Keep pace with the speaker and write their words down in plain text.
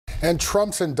And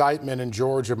Trump's indictment in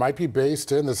Georgia might be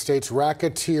based in the state's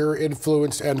Racketeer,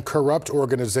 Influenced, and Corrupt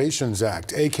Organizations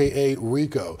Act, a.k.a.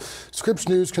 RICO. Scripps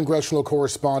News congressional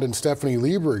correspondent Fani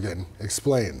Willis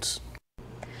explains.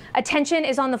 Attention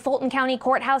is on the Fulton County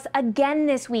Courthouse again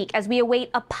this week as we await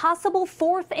a possible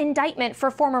fourth indictment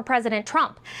for former President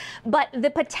Trump. But the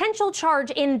potential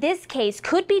charge in this case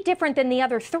could be different than the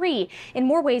other three in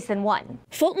more ways than one.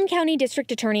 Fulton County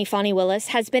District Attorney Fani Willis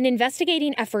has been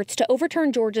investigating efforts to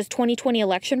overturn Georgia's 2020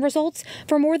 election results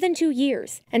for more than 2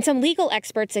 years. And some legal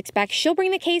experts expect she'll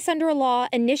bring the case under a law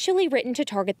initially written to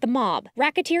target the mob,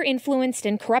 Racketeer, Influenced,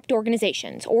 and Corrupt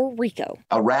Organizations, or RICO.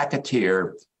 A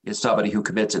racketeer is somebody who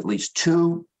commits at least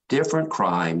 2 different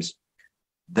crimes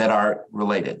that are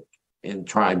related in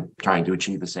trying to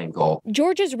achieve the same goal.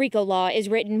 Georgia's RICO law is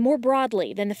written more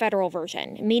broadly than the federal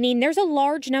version, meaning there's a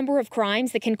large number of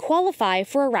crimes that can qualify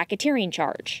for a racketeering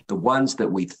charge. The ones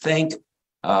that we think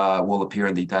will appear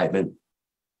in the indictment,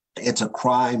 it's a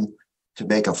crime to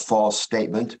make a false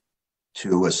statement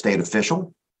to a state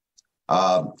official.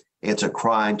 It's a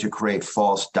crime to create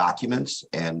false documents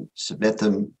and submit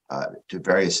them to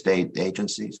various state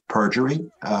agencies. Perjury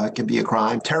can be a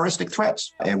crime. Terroristic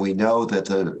threats. And we know that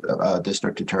the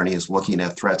district attorney is looking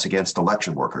at threats against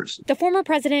election workers. The former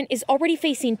president is already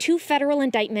facing 2 federal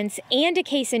indictments and a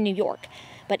case in New York.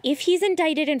 But if he's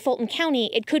indicted in Fulton County,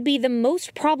 it could be the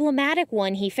most problematic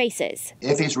one he faces.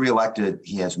 If he's reelected,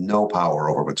 he has no power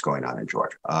over what's going on in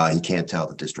Georgia. He can't tell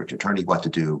the district attorney what to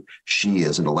do. She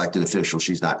is an elected official.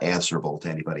 She's not answerable to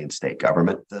anybody in state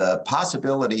government. The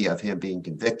possibility of him being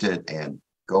convicted and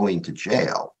going to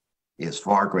jail is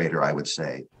far greater, I would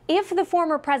say. If the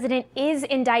former president is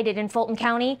indicted in Fulton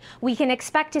County, we can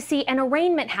expect to see an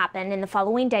arraignment happen in the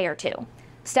following day or two.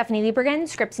 Fani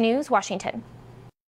Willis, Scripps News, Washington.